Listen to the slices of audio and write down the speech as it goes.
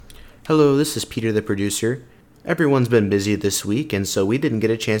Hello, this is Peter the producer. Everyone's been busy this week, and so we didn't get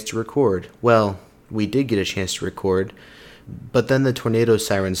a chance to record. Well, we did get a chance to record, but then the tornado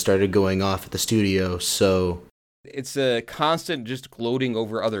sirens started going off at the studio, so... It's a constant just gloating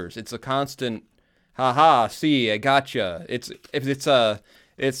over others. It's a constant, haha, see, I gotcha. It's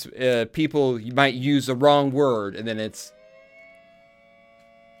people, you might use the wrong word, and then it's...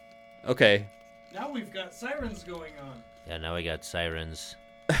 Okay. Now we've got sirens going on. Yeah, now we got sirens.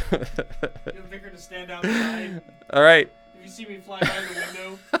 Get Vicar to stand outside. All right. If you see me fly by the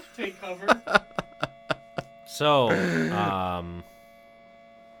window, take cover. So,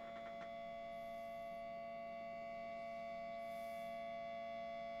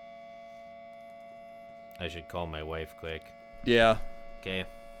 I should call my wife quick. Yeah. Okay.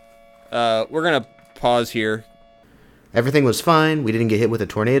 We're going to pause here. Everything was fine, we didn't get hit with a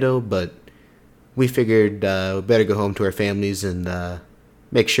tornado, but we figured we better go home to our families and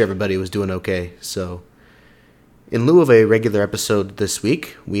make sure everybody was doing okay. So, in lieu of a regular episode this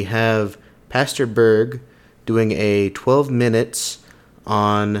week, we have Pastor Berg doing a 12 minutes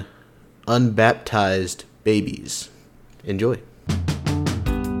on unbaptized babies. Enjoy.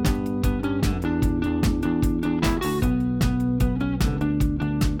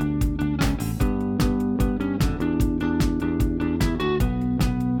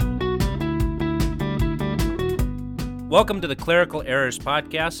 Welcome to the Clerical Errors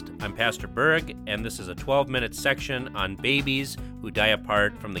Podcast. I'm Pastor Berg, and this is a 12-minute section on babies who die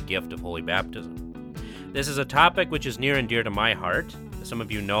apart from the gift of holy baptism. This is a topic which is near and dear to my heart. As some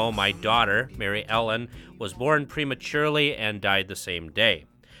of you know, my daughter, Mary Ellen, was born prematurely and died the same day.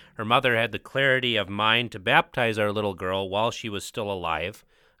 Her mother had the clarity of mind to baptize our little girl while she was still alive,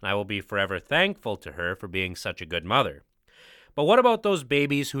 and I will be forever thankful to her for being such a good mother. But what about those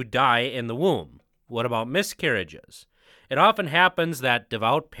babies who die in the womb? What about miscarriages? It often happens that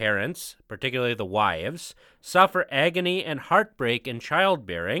devout parents, particularly the wives, suffer agony and heartbreak in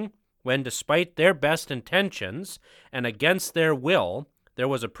childbearing when, despite their best intentions and against their will, there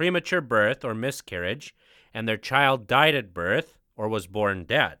was a premature birth or miscarriage, and their child died at birth or was born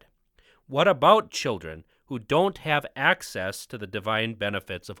dead. What about children who don't have access to the divine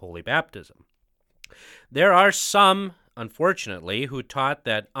benefits of holy baptism? There are some, unfortunately, who taught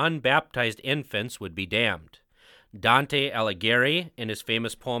that unbaptized infants would be damned. Dante Alighieri, in his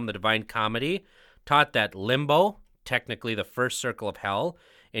famous poem The Divine Comedy, taught that limbo, technically the first circle of hell,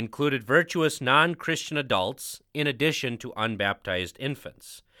 included virtuous non-Christian adults in addition to unbaptized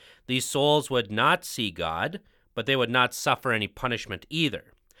infants. These souls would not see God, but they would not suffer any punishment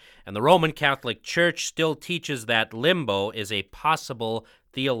either. And the Roman Catholic Church still teaches that limbo is a possible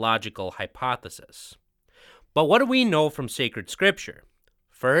theological hypothesis. But what do we know from sacred scripture?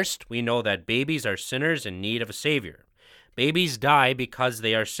 First, we know that babies are sinners in need of a Savior. Babies die because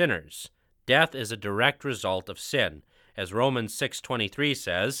they are sinners. Death is a direct result of sin. As Romans 6:23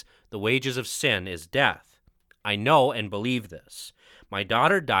 says, the wages of sin is death. I know and believe this. My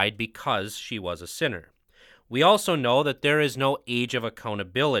daughter died because she was a sinner. We also know that there is no age of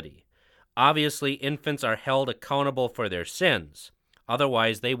accountability. Obviously, infants are held accountable for their sins.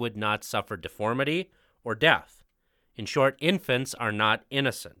 Otherwise, they would not suffer deformity or death. In short, infants are not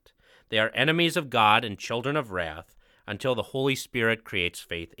innocent. They are enemies of God and children of wrath until the Holy Spirit creates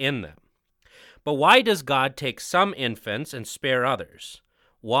faith in them. But why does God take some infants and spare others?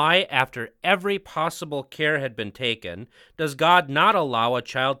 Why, after every possible care had been taken, does God not allow a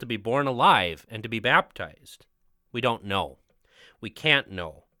child to be born alive and to be baptized? We don't know. We can't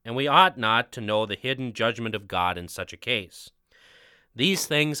know, and we ought not to know the hidden judgment of God in such a case. These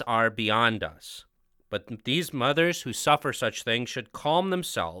things are beyond us. But these mothers who suffer such things should calm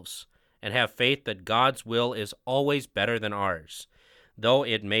themselves and have faith that God's will is always better than ours, though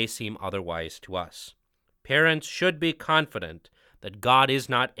it may seem otherwise to us. Parents should be confident that God is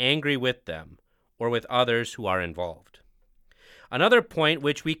not angry with them or with others who are involved. Another point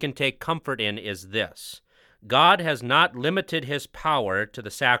which we can take comfort in is this: God has not limited his power to the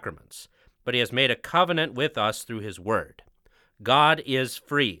sacraments, but he has made a covenant with us through his word. God is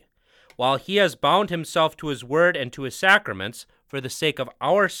free. While he has bound himself to his word and to his sacraments for the sake of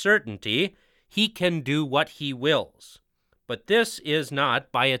our certainty, he can do what he wills. But this is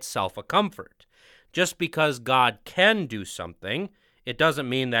not by itself a comfort. Just because God can do something, it doesn't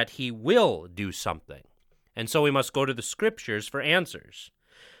mean that he will do something. And so we must go to the scriptures for answers.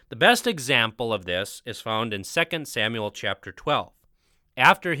 The best example of this is found in 2 Samuel chapter 12.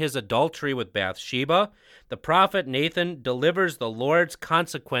 After his adultery with Bathsheba, the prophet Nathan delivers the Lord's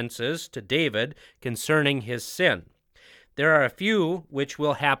consequences to David concerning his sin. There are a few which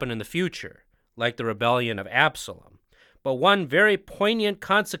will happen in the future, like the rebellion of Absalom. But one very poignant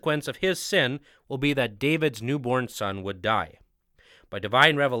consequence of his sin will be that David's newborn son would die. By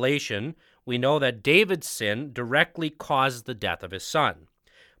divine revelation, we know that David's sin directly caused the death of his son.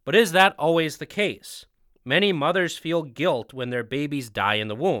 But is that always the case? Many mothers feel guilt when their babies die in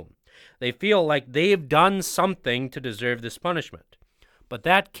the womb. They feel like they've done something to deserve this punishment. But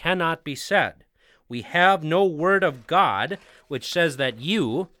that cannot be said. We have no word of God which says that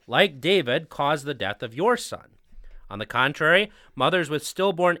you, like David, caused the death of your son. On the contrary, mothers with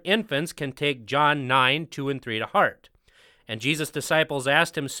stillborn infants can take John 9:2 and 3 to heart. And Jesus' disciples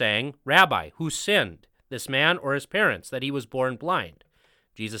asked him, saying, Rabbi, who sinned, this man or his parents, that he was born blind?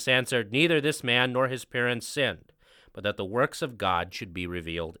 Jesus answered, Neither this man nor his parents sinned, but that the works of God should be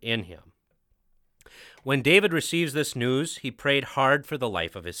revealed in him. When David receives this news, he prayed hard for the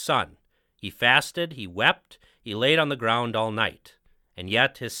life of his son. He fasted, he wept, he laid on the ground all night, and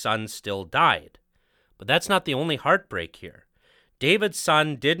yet his son still died. But that's not the only heartbreak here. David's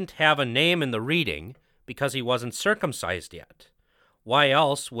son didn't have a name in the reading because he wasn't circumcised yet. Why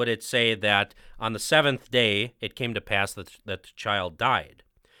else would it say that on the seventh day it came to pass that the child died?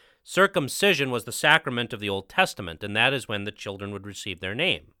 Circumcision was the sacrament of the Old Testament, and that is when the children would receive their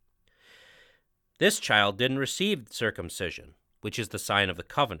name. This child didn't receive circumcision, which is the sign of the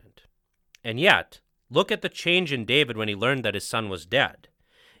covenant. And yet, look at the change in David when he learned that his son was dead.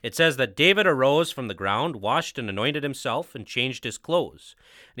 It says that David arose from the ground, washed and anointed himself, and changed his clothes.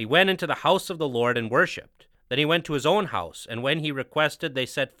 And he went into the house of the Lord and worshipped. Then he went to his own house, and when he requested, they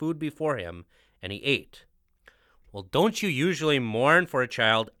set food before him, and he ate. Well, don't you usually mourn for a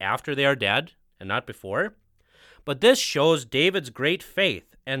child after they are dead, and not before? But this shows David's great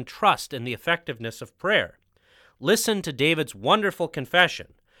faith and trust in the effectiveness of prayer. Listen to David's wonderful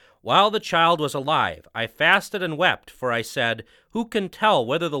confession. While the child was alive, I fasted and wept, for I said, Who can tell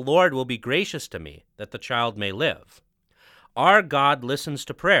whether the Lord will be gracious to me, that the child may live? Our God listens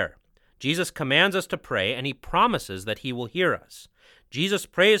to prayer. Jesus commands us to pray, and he promises that he will hear us. Jesus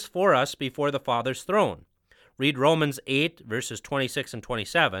prays for us before the Father's throne. Read Romans 8, verses 26 and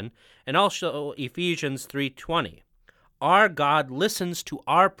 27, and also Ephesians 3:20. Our God listens to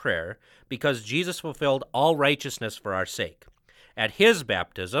our prayer because Jesus fulfilled all righteousness for our sake. At his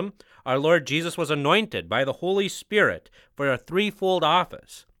baptism, our Lord Jesus was anointed by the Holy Spirit for a threefold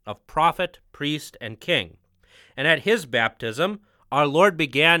office of prophet, priest, and king. And at his baptism, our Lord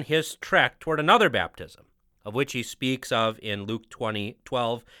began his trek toward another baptism, of which he speaks of in Luke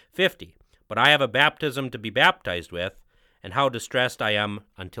 12:50. But I have a baptism to be baptized with, and how distressed I am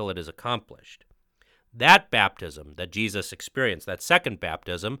until it is accomplished. That baptism that Jesus experienced, that second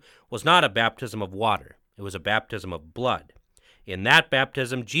baptism, was not a baptism of water. It was a baptism of blood. In that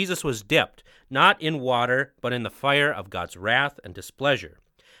baptism, Jesus was dipped, not in water, but in the fire of God's wrath and displeasure.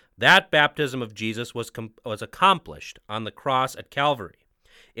 That baptism of Jesus was accomplished on the cross at Calvary.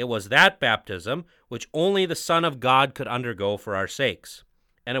 It was that baptism which only the Son of God could undergo for our sakes.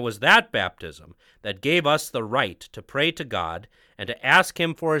 And it was that baptism that gave us the right to pray to God and to ask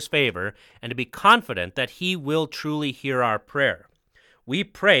him for his favor and to be confident that he will truly hear our prayer. We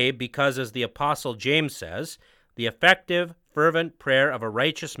pray because, as the Apostle James says, the effective, fervent prayer of a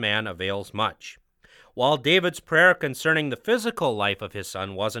righteous man avails much. While David's prayer concerning the physical life of his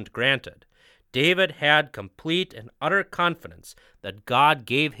son wasn't granted, David had complete and utter confidence that God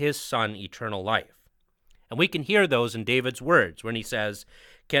gave his son eternal life. And we can hear those in David's words when he says,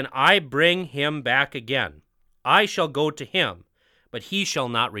 Can I bring him back again? I shall go to him, but he shall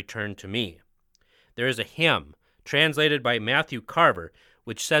not return to me. There is a hymn, translated by Matthew Carver,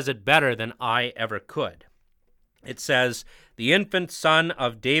 which says it better than I ever could. It says, The infant son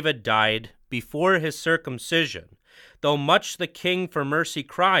of David died before his circumcision. Though much the king for mercy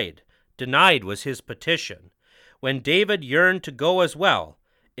cried, denied was his petition. When David yearned to go as well,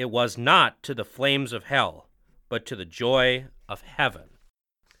 it was not to the flames of hell, but to the joy of heaven.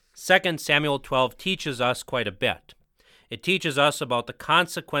 2 Samuel 12 teaches us quite a bit. It teaches us about the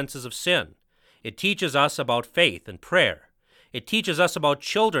consequences of sin. It teaches us about faith and prayer. It teaches us about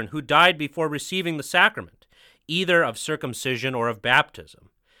children who died before receiving the sacrament, either of circumcision or of baptism.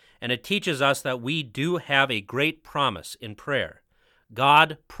 And it teaches us that we do have a great promise in prayer.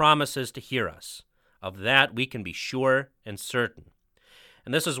 God promises to hear us. Of that we can be sure and certain.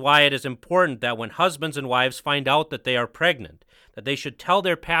 And this is why it is important that when husbands and wives find out that they are pregnant, that they should tell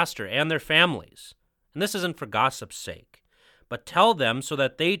their pastor and their families. And this isn't for gossip's sake, but tell them so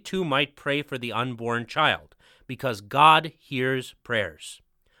that they too might pray for the unborn child, because God hears prayers.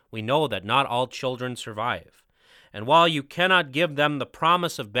 We know that not all children survive. And while you cannot give them the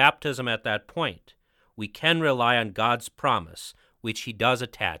promise of baptism at that point, we can rely on God's promise, which he does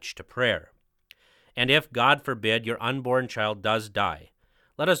attach to prayer. And if, God forbid, your unborn child does die,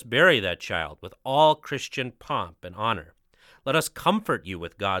 let us bury that child with all Christian pomp and honor. Let us comfort you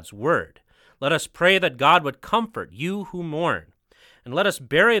with God's word. Let us pray that God would comfort you who mourn. And let us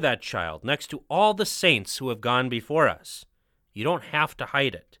bury that child next to all the saints who have gone before us. You don't have to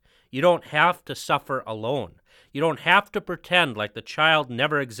hide it. You don't have to suffer alone. You don't have to pretend like the child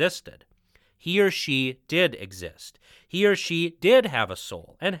never existed. He or she did exist. He or she did have a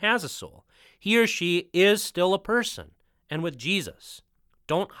soul and has a soul. He or she is still a person, and with Jesus.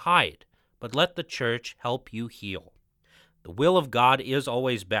 Don't hide, but let the church help you heal. The will of God is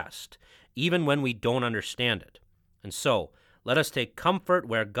always best, even when we don't understand it. And so, let us take comfort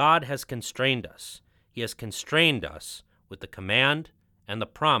where God has constrained us. He has constrained us with the command and the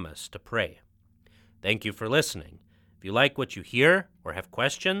promise to pray. Thank you for listening. If you like what you hear or have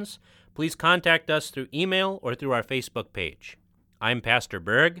questions, please contact us through email or through our Facebook page. I'm Pastor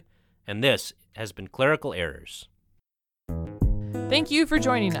Berg, and this has been Clerical Errors. Thank you for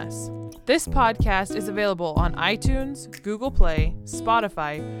joining us. This podcast is available on iTunes, Google Play,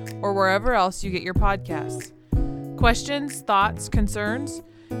 Spotify, or wherever else you get your podcasts. Questions, thoughts, concerns?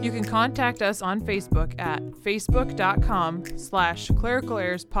 You can contact us on Facebook at facebook.com/Clerical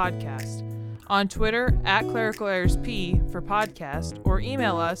Errors Podcast, on Twitter at Clerical Errors P for podcast, or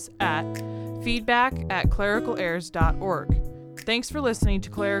email us at feedback@clericalerrors.org. Thanks for listening to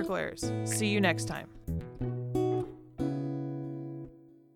Clerical Errors. See you next time.